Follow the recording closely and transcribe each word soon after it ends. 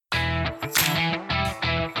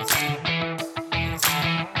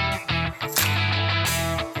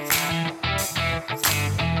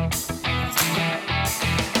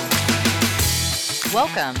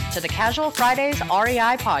Welcome to the Casual Fridays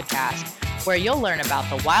REI podcast, where you'll learn about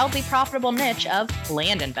the wildly profitable niche of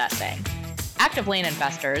land investing. Active land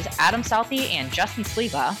investors Adam Southey and Justin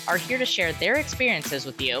Sleva are here to share their experiences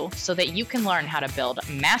with you so that you can learn how to build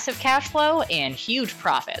massive cash flow and huge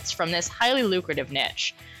profits from this highly lucrative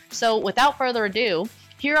niche. So without further ado,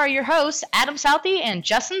 here are your hosts, Adam Southey and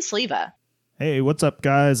Justin Sleva. Hey, what's up,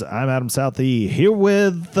 guys? I'm Adam Southey here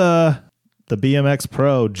with the BMX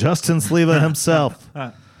pro, Justin Sleva himself.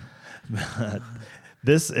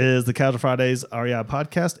 This is the Casual Fridays REI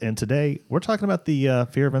podcast, and today we're talking about the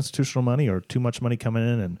fear of institutional money or too much money coming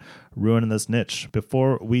in and ruining this niche.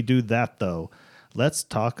 Before we do that, though, let's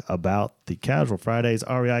talk about the Casual Fridays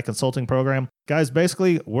REI consulting program. Guys,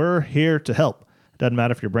 basically, we're here to help. Doesn't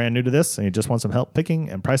matter if you're brand new to this and you just want some help picking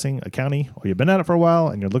and pricing a county, or you've been at it for a while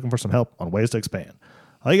and you're looking for some help on ways to expand.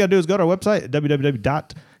 All you got to do is go to our website at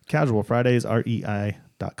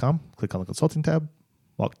www.casualfridaysrei.com. Click on the consulting tab,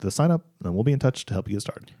 walk to the sign up, and then we'll be in touch to help you get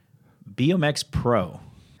started. BMX Pro.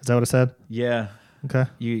 Is that what I said? Yeah. Okay.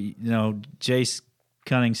 You know, Jace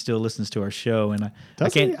Cunning still listens to our show, and I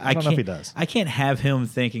don't can't know if he does. I can't have him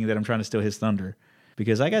thinking that I'm trying to steal his thunder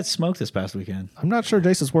because I got smoked this past weekend. I'm not sure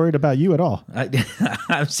Jason's worried about you at all.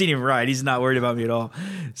 I've seen him ride. He's not worried about me at all.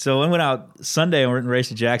 So I went out Sunday and went and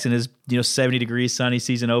raced at Jackson. It's 70 degrees, sunny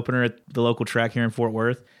season opener at the local track here in Fort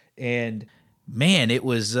Worth. And man, it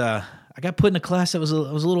was I got put in a class that was a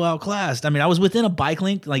little outclassed. I mean, I was within a bike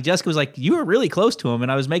length. Like Jessica was like, you were really close to him,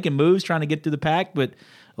 and I was making moves trying to get through the pack, but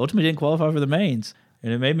ultimately didn't qualify for the mains.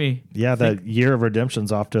 And it made me the year of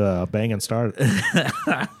redemption's off to a banging start.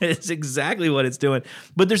 It's exactly what it's doing.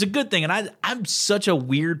 But there's a good thing, and I'm such a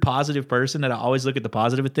weird positive person that I always look at the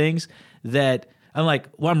positive of things, that I'm like,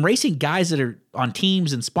 well, I'm racing guys that are on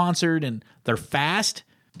teams and sponsored and they're fast.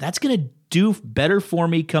 That's going to do better for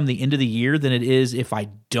me come the end of the year than it is if I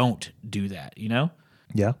don't do that, you know?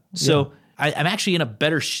 Yeah. So I'm actually in a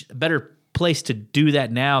better place to do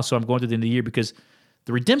that now, so I'm going through the end of the year because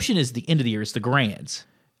the redemption is the end of the year. It's the Grands.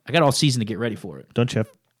 I got all season to get ready for it. Don't you have...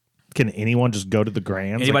 Can anyone just go to the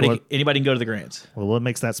Grands? Anybody can go to the Grands. Well, what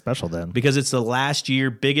makes that special then? Because it's the last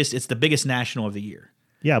year it's the biggest national of the year.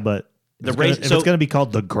 Yeah, but the race, if it's going to be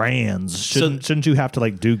called the Grands, shouldn't you have to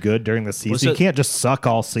do good during the season? You can't just suck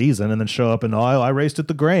all season and then show up and I raced at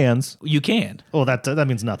the Grands. You can. Well, that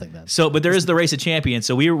means nothing then. So, but there is the Race of Champions.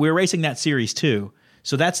 So we're racing that series too.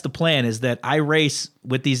 So that's the plan, is that I race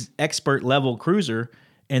with these expert level cruiser,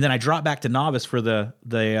 and then I drop back to novice for the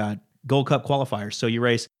Gold Cup qualifiers. So you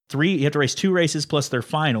have to race 2 races plus their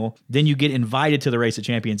final. Then you get invited to the Race of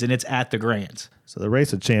Champions, and it's at the Grands. So the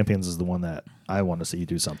Race of Champions is the one that I want to see you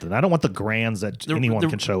do something. I don't want the Grands that anyone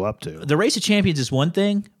can show up to. The Race of Champions is one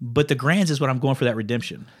thing, but the Grands is what I'm going for, that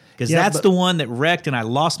redemption. Because that's the one that wrecked, and I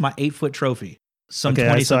lost my 8-foot trophy. So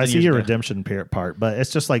I see your redemption part, but it's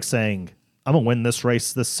just like saying, I'm going to win this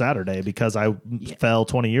race this Saturday because I fell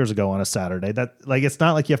 20 years ago on a Saturday. That it's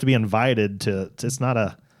not like you have to be invited to. It's not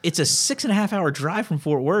a. It's a 6.5-hour drive from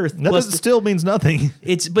Fort Worth. That still means nothing.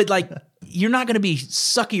 But you're not going to be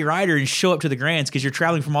sucky rider and show up to the Grands because you're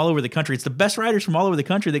traveling from all over the country. It's the best riders from all over the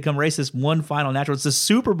country that come race this one final natural. It's the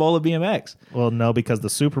Super Bowl of BMX. Well, no, because the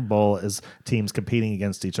Super Bowl is teams competing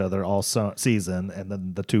against each other all season, and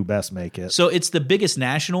then the 2 best make it. So it's the biggest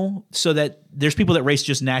national, so that there's people that race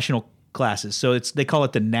just national classes. So they call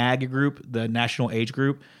it the NAG group, the national age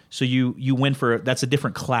group. So you win that's a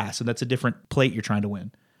different class, and that's a different plate you're trying to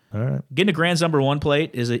win. All right. Getting a Grands #1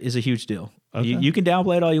 plate is a huge deal. Okay. You can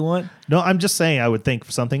downplay it all you want. No, I'm just saying I would think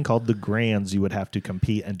for something called the Grands, you would have to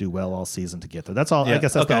compete and do well all season to get there. That's all. Yeah. I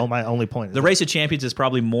guess that's my only point. The Race of Champions is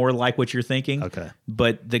probably more like what you're thinking. Okay.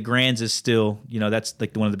 But the Grands is still, that's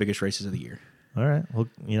one of the biggest races of the year. All right. Well,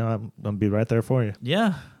 I'm going to be right there for you.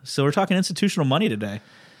 Yeah. So we're talking institutional money today.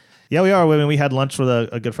 Yeah, we are. I mean, we had lunch with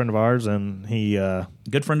a good friend of ours, and he...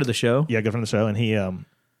 good friend of the show? Yeah, good friend of the show, and he...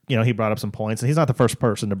 he brought up some points, and he's not the first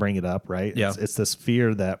person to bring it up, right? Yeah. It's this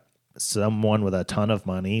fear that someone with a ton of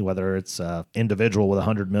money, whether it's an individual with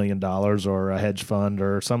 $100 million or a hedge fund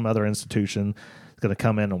or some other institution, is going to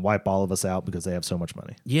come in and wipe all of us out because they have so much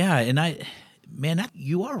money. Yeah, and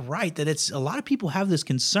you are right that it's a lot of people have this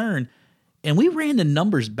concern, and we ran the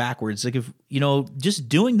numbers backwards. Like if, just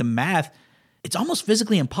doing the math, it's almost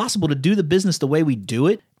physically impossible to do the business the way we do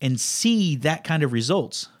it and see that kind of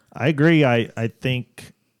results. I agree. I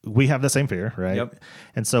think we have the same fear, right? Yep.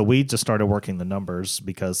 And so we just started working the numbers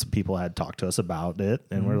because people had talked to us about it.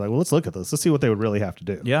 And we're like, well, let's look at this. Let's see what they would really have to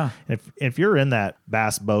do. Yeah. If you're in that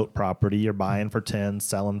bass boat property, you're buying for 10,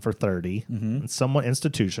 selling for 30. And somewhat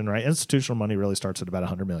institution, right? Institutional money really starts at about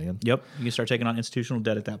 100 million. Yep. You can start taking on institutional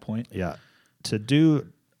debt at that point. Yeah. To do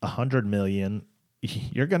 100 million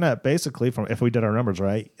you're going to basically, from if we did our numbers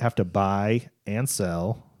right, have to buy and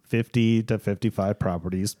sell 50 to 55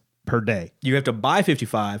 properties per day. You have to buy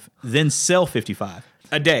 55, then sell 55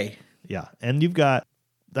 a day. Yeah. And you've got,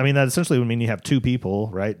 I mean, that essentially would mean you have two people,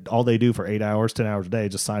 right? All they do for 8 hours, 10 hours a day,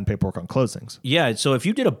 just sign paperwork on closings. Yeah. So if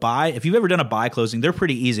you've ever done a buy closing, they're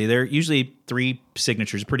pretty easy. They're usually 3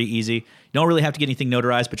 signatures, pretty easy. You don't really have to get anything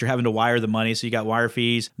notarized, but you're having to wire the money. So you got wire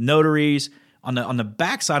fees, notaries. On the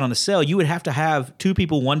back side, on the sale, you would have to have 2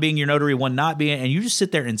 people, one being your notary, one not being, and you just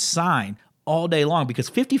sit there and sign all day long, because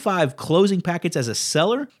 55 closing packets as a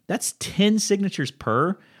seller, that's 10 signatures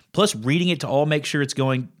per, plus reading it to all make sure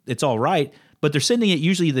it's all right. But they're sending it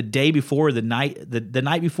usually the day before, the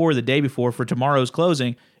night before, the day before for tomorrow's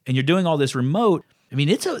closing, and you're doing all this remote. I mean,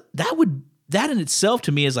 that in itself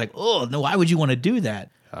to me is like, oh no, why would you want to do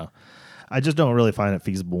that? I just don't really find it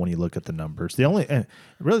feasible when you look at the numbers. The only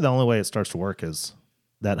way it starts to work is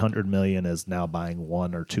that $100 million is now buying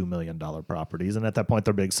 $1 or $2 million properties, and at that point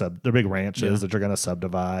they're big ranches that you're going to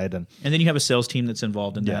subdivide, and then you have a sales team that's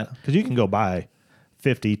involved in that, because you can go buy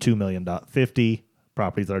 50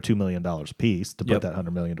 properties that are $2 million a piece to put that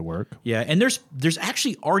 $100 million to work. Yeah, and there's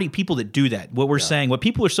actually already people that do that. What we're saying, what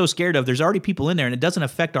people are so scared of, there's already people in there, and it doesn't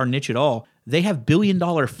affect our niche at all. They have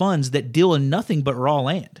billion-dollar funds that deal in nothing but raw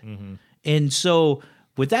land. Mm-hmm. And so,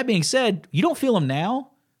 with that being said, you don't feel them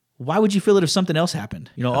now. Why would you feel it if something else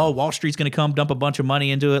happened? Wall Street's going to come dump a bunch of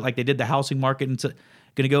money into it like they did the housing market, and it's going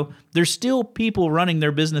to go. There's still people running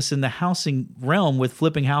their business in the housing realm with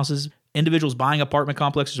flipping houses, individuals buying apartment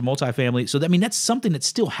complexes or multifamily. So, I mean, that's something that's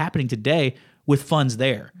still happening today with funds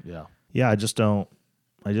there. Yeah. I just don't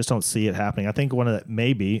see it happening. I think one of the,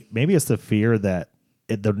 maybe it's the fear that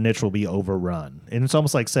the niche will be overrun. And it's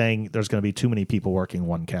almost like saying there's going to be too many people working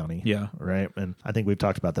one county. Yeah. Right. And I think we've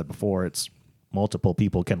talked about that before. It's multiple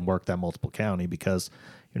people can work that multiple county because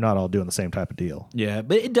you're not all doing the same type of deal. Yeah.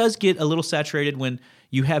 But it does get a little saturated when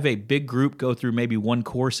you have a big group go through maybe one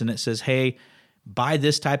course and it says, hey, buy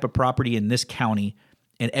this type of property in this county,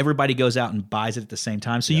 and everybody goes out and buys it at the same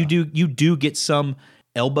time. So you do get some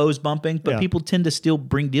elbows bumping, but people tend to still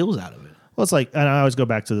bring deals out of it. Well, it's like, and I always go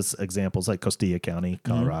back to this examples like Costilla County,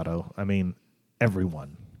 Colorado. Mm-hmm. I mean,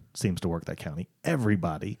 everyone seems to work that county.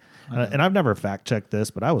 Everybody. And I've never fact checked this,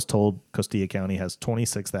 but I was told Costilla County has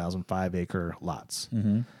 26,000 5-acre lots.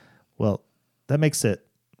 Mm-hmm. Well, that makes it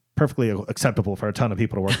perfectly acceptable for a ton of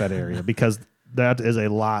people to work that area because that is a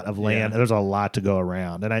lot of land. And there's a lot to go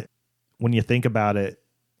around. And when you think about it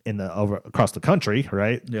across the country,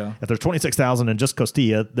 right? Yeah. If there's 26,000 in just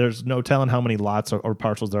Costilla, there's no telling how many lots or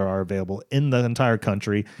parcels there are available in the entire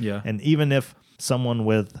country. Yeah. And even if someone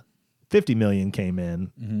with 50 million came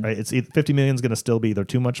in, right? It's 50 million is going to still be either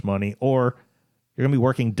too much money or you're going to be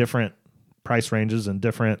working different price ranges and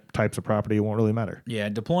different types of property. It won't really matter. Yeah.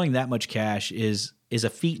 Deploying that much cash is a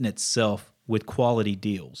feat in itself with quality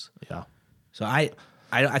deals. Yeah. So I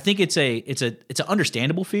think it's an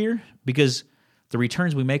understandable fear because the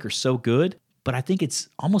returns we make are so good, but I think it's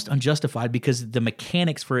almost unjustified because the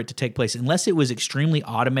mechanics for it to take place, unless it was extremely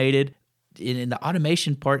automated, in the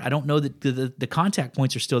automation part, I don't know that the contact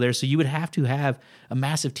points are still there. So you would have to have a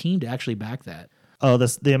massive team to actually back that. Oh,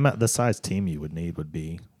 the size team you would need would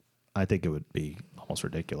be, I think it would be almost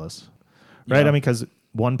ridiculous, right? Yeah. I mean, because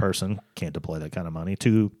one person can't deploy that kind of money.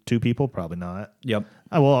 Two people, probably not. Yep.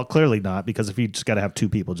 Well, clearly not, because if you just got to have 2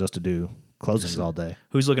 people just to do closings all day.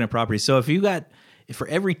 Who's looking at properties? So if for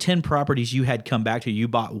every 10 properties you had come back to, you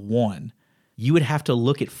bought 1, you would have to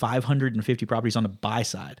look at 550 properties on the buy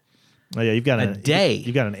side. Oh yeah, you've got a day.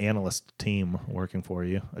 You've got an analyst team working for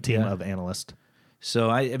you, a team of analysts. So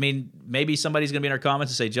I mean, maybe somebody's going to be in our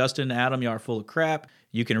comments and say, Justin, Adam, you are full of crap.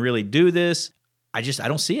 You can really do this. I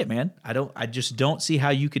don't see it, man. I just don't see how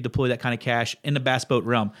you could deploy that kind of cash in the bass boat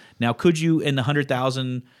realm. Now, could you in the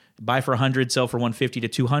 100,000 buy for 100, sell for 150 to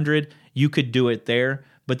 200? You could do it there,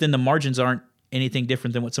 but then the margins aren't anything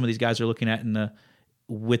different than what some of these guys are looking at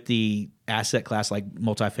with the asset class like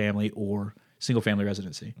multifamily or single family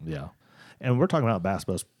residency. Yeah, and we're talking about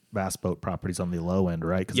bass boat properties on the low end,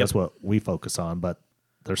 right? Because that's what we focus on. But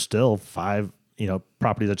there's still 5.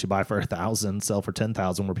 Properties that you buy for 1,000, sell for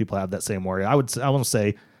 10,000, where people have that same worry. I want to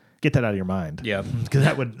say, get that out of your mind. Yeah, because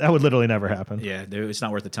that would literally never happen. Yeah, it's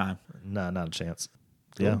not worth the time. No, not a chance.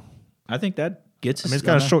 Cool. Yeah, I think that gets us. I mean,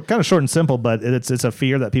 it's kind of short and simple, but it's a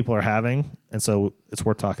fear that people are having, and so it's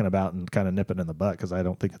worth talking about and kind of nipping in the butt because I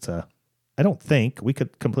don't think we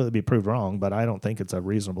could completely be proved wrong, but I don't think it's a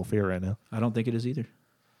reasonable fear right now. I don't think it is either.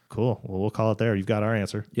 Cool. Well, we'll call it there. You've got our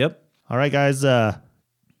answer. Yep. All right, guys.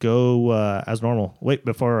 Go as normal. Wait,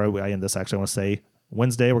 before I end this, actually, I want to say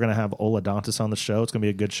Wednesday we're going to have Ola Dantas on the show. It's going to be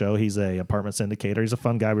a good show. He's a apartment syndicator. He's a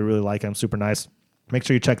fun guy. We really like him. Super nice. Make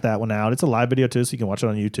sure you check that one out. It's a live video too, so you can watch it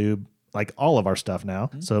on YouTube, like all of our stuff now.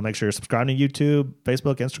 So make sure you're subscribing to YouTube,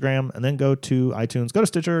 Facebook, Instagram, and then go to iTunes, go to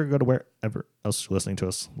Stitcher, go to wherever else you're listening to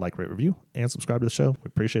us. Like, rate, review, and subscribe to the show. We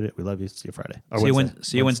appreciate it. We love you. See you Friday.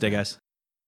 See you Wednesday, guys.